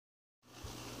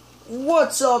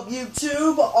What's up,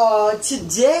 YouTube?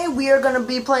 Today we are going to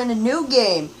be playing a new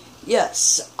game.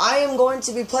 Yes, I am going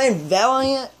to be playing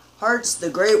Valiant Hearts the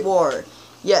Great War.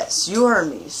 Yes, you heard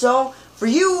me. So, for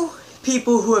you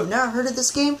people who have not heard of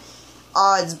this game,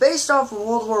 it's based off of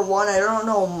World War I. I don't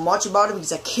know much about it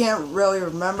because I can't really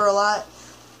remember a lot.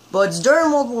 But it's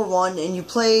during World War I, and you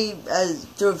play as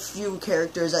through a few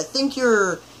characters. I think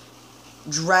you're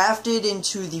drafted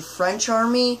into the French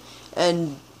army,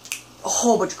 and a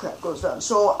whole bunch of crap goes down.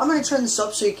 So I'm gonna turn this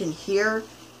up so you can hear,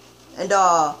 and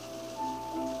yeah.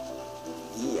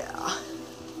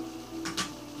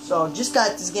 So just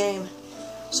got this game,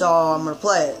 so I'm gonna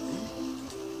play it.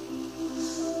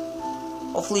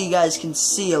 Hopefully you guys can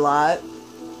see a lot.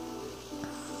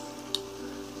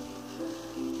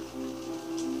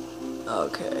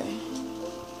 Okay.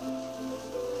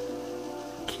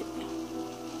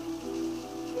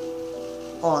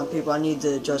 Hold on, people, I need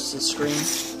to adjust the screen.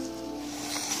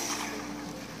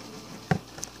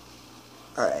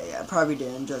 Alright, yeah, I probably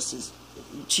didn't adjust this.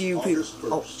 To you people. August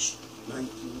 1st,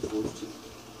 1914.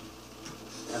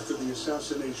 After the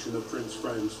assassination of Prince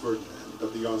Franz Ferdinand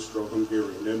of the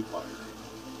Austro-Hungarian Empire,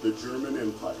 the German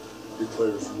Empire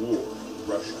declares war with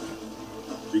Russia.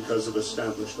 Because of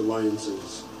established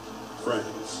alliances,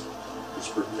 France is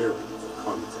preparing for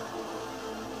conflict.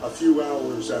 A few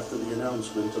hours after the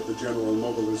announcement of the general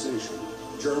mobilization,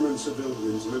 German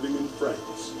civilians living in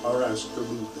France are asked to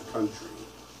leave the country.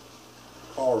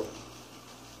 Karl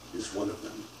is one of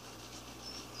them.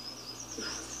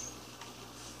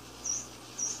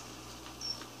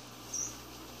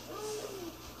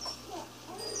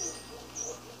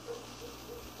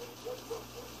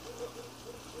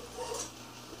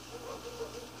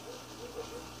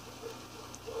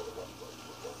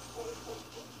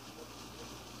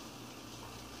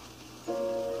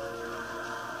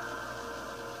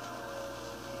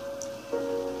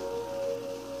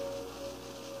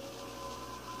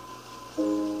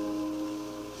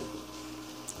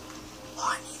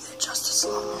 Just a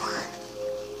little more.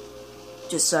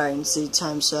 Just so I can see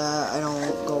time so I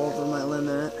don't go over my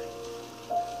limit.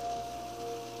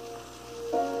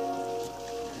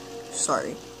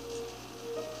 Sorry.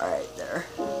 Alright, there.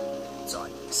 That's all I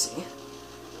need to see.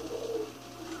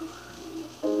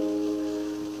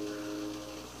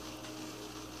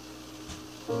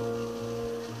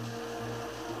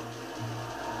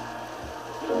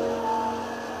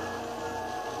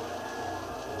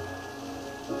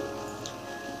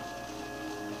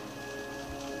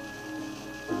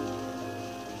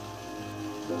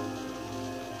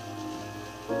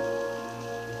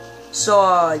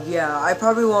 So, yeah, I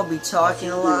probably won't be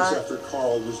talking a lot. Years after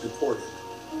Karl was deported,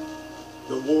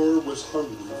 the war was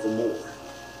hungry for more.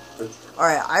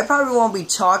 Alright, I probably won't be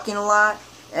talking a lot,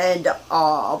 and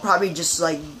I'll probably just,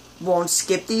 won't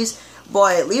skip these.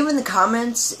 But leave in the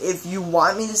comments if you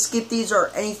want me to skip these or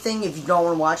anything, if you don't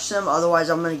want to watch them. Otherwise,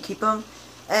 I'm going to keep them.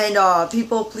 And,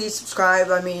 people, please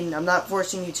subscribe. I mean, I'm not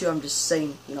forcing you to. I'm just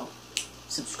saying, you know,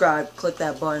 subscribe, click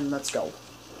that button, let's go.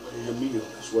 And a meal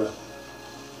as well.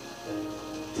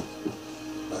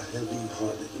 A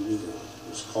heavy-hearted Emil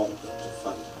was called up to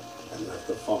fight and left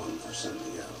the farm for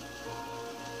Sunday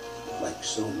out. Like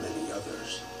so many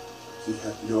others, he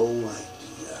had no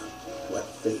idea what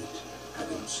fate had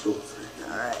in store for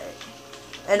him. Alright.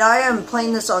 And I am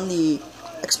playing this on the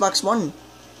Xbox One.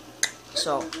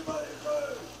 So.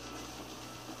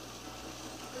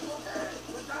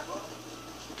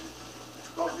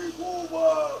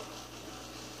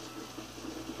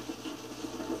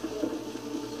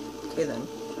 Okay then.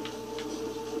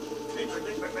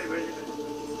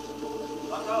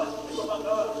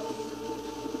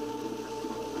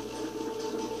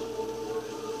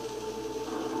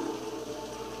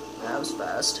 That was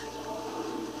fast.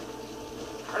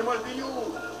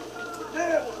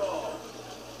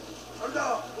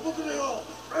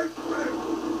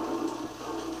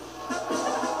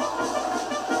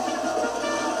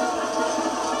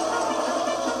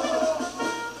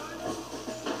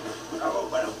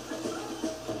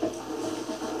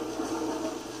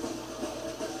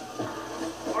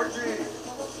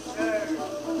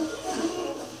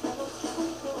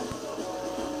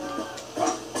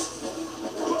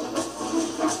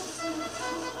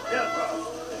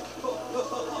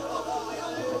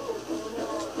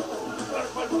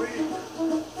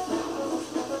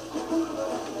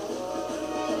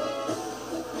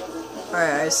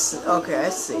 Alright, I see. Okay, I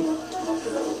see.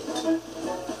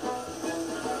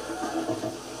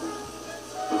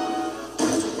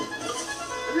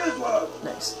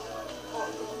 Nice.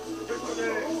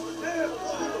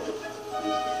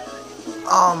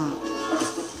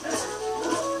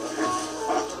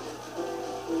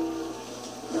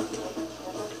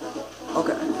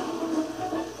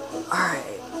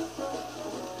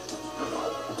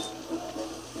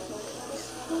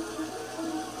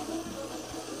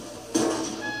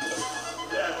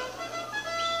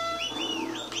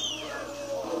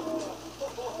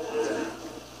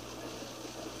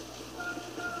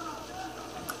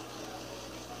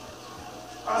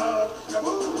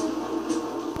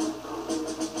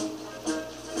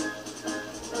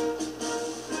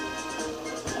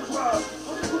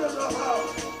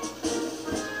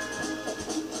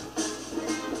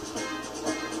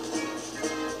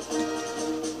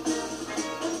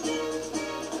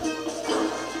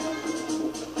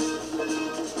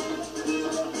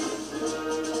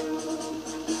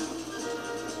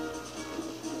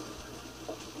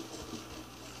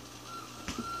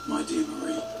 My dear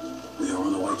Marie, we are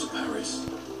on our way to Paris.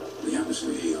 The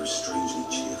atmosphere here is strangely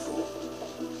cheerful.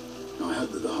 I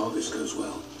hope that the harvest goes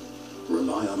well.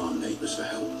 Rely on our neighbors for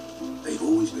help. They've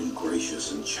always been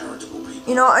gracious and charitable people.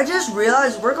 You know, I just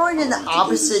realized we're going in the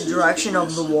opposite direction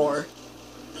of the war.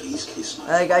 Please kiss my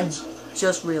Like, I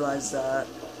just realized that.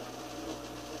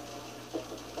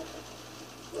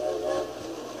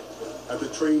 At the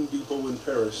train depot in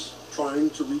Paris, trying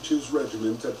to reach his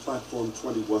regiment at platform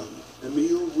 21,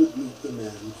 Emile would meet the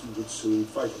man he would soon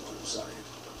fight alongside.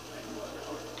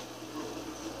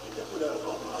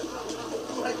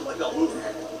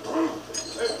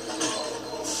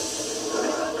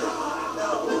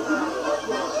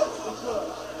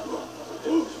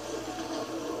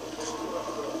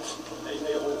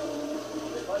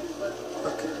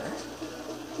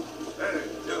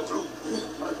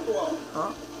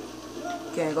 Huh?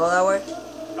 Can't go that way?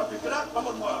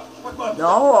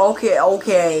 No? Okay,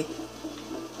 okay.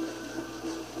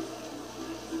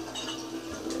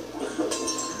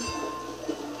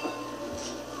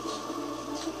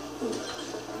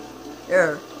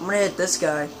 Here, I'm gonna hit this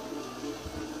guy.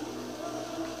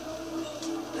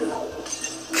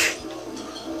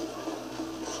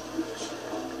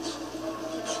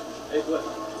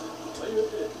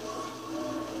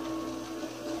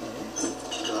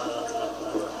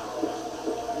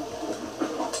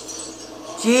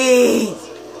 Jeez!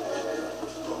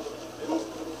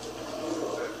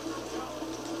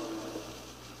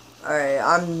 Alright,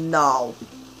 no,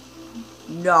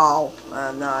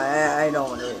 I don't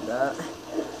want to read that.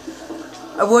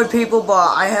 I would, people,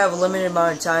 but I have a limited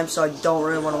amount of time, so I don't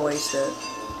really want to waste it.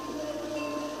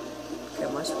 Okay,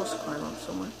 am I supposed to climb up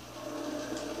somewhere?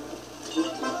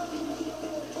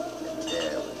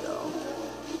 There we go.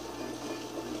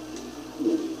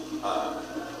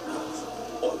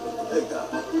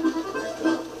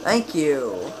 Thank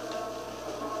you.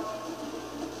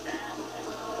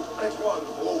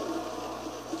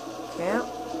 Camp.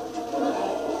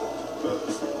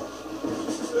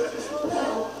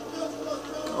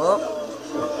 Oh.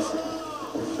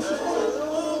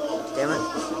 Damn it.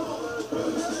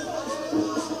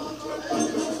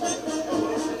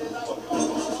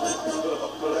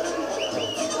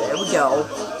 There we go.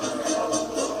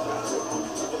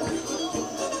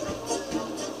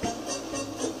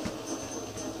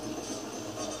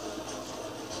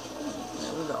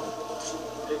 There we go.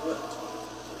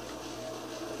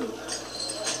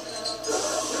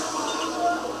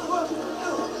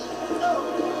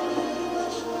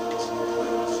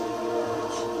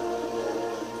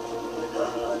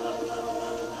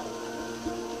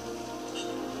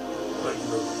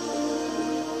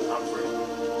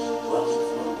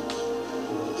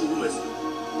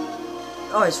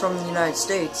 Oh, he's from the United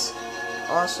States.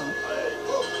 Awesome.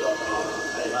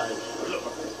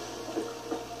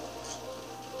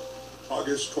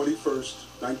 August 21st,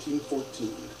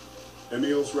 1914.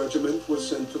 Emile's regiment was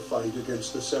sent to fight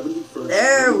against the 71st.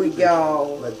 There we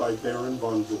go. Led by Baron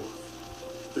von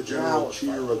Dorf. The general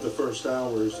cheer of the first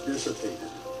hours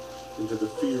dissipated into the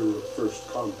fear of first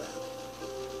combat.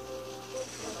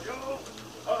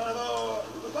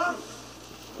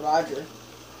 Roger.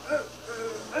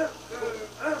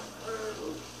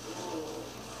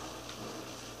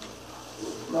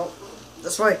 Nope.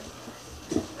 This way.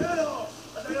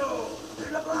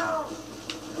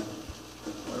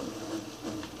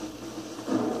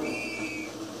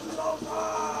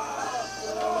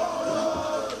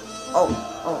 Oh,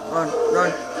 run.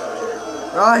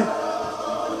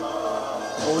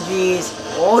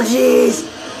 Oh, jeez.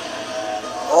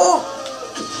 Oh!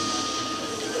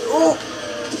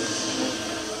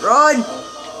 Run!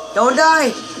 Don't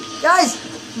die! Guys!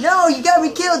 No, you got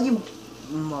me killed, you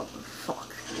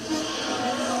motherfucker.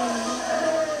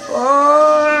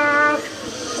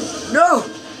 No!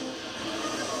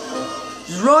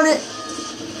 Just run it!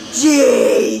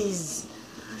 Jeez!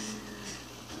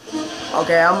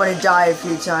 Okay, I'm gonna die a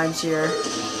few times here.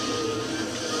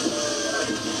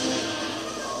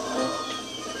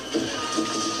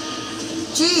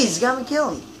 Jeez, got me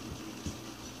killed.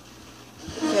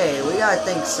 Okay, we gotta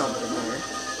think something here.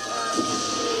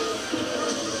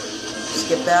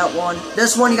 Skip that one.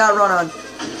 This one you gotta run on.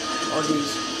 Oh,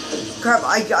 jeez. Crap,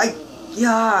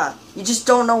 yeah. You just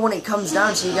don't know when it comes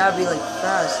down, so you gotta be, like,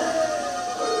 fast.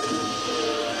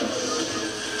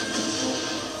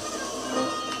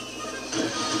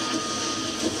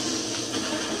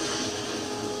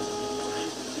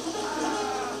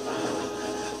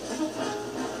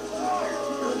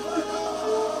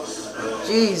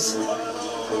 Jeez.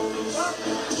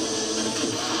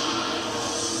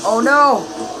 Oh no!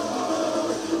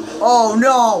 Oh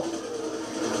no!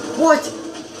 What?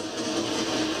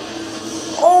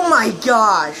 Oh my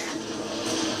gosh!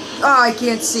 Ah, I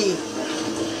can't see.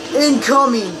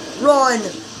 Incoming! Run!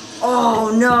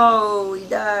 Oh no! He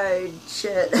died.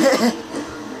 Shit.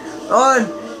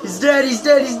 Run! He's dead! He's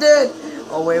dead! He's dead!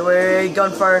 Oh wait!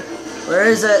 Gunfire. Where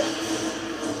is it?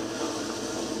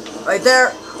 Right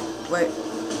there. Wait.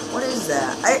 What is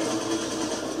that?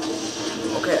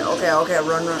 Okay.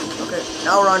 Run. Okay.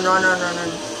 Now run. Run.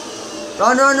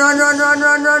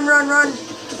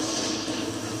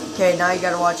 Okay, now you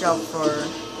gotta watch out for...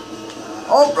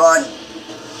 Oh, run!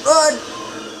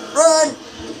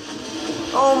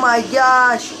 Oh my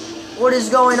gosh! What is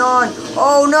going on?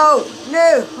 Oh no!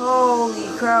 No! Holy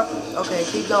crap. Okay,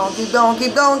 keep going. I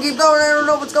don't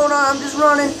know what's going on. I'm just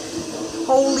running.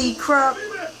 Holy crap.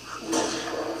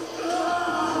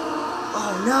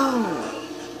 Oh no!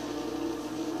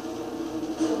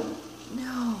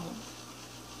 No!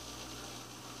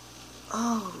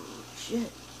 Oh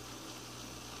shit!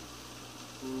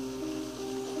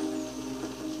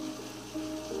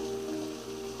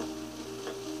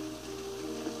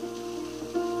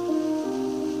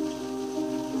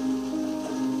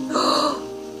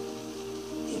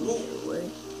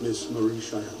 Miss Marie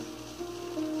Cheyenne,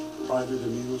 Private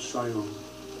Emile Cheyenne,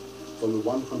 from the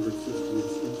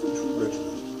 150th Infantry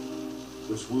Regiment,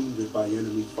 was wounded by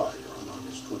enemy fire on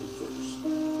August 21st.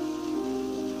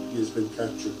 He has been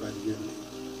captured by the enemy.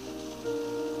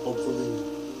 Hopefully,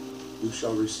 we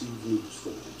shall receive news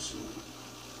from him soon.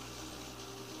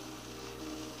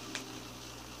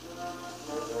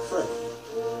 Fred,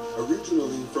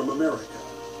 originally from America,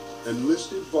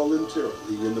 enlisted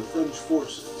voluntarily in the French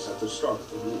forces at the start of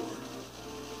the war.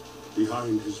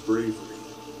 Behind his bravery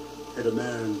had a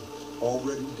man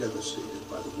already devastated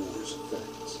by the war's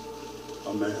effects.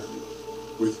 A man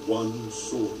with one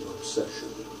sole obsession: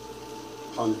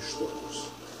 punish those.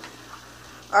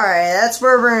 Alright, that's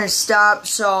where we're gonna stop.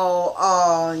 So,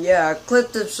 yeah,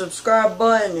 click the subscribe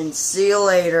button and see you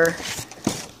later.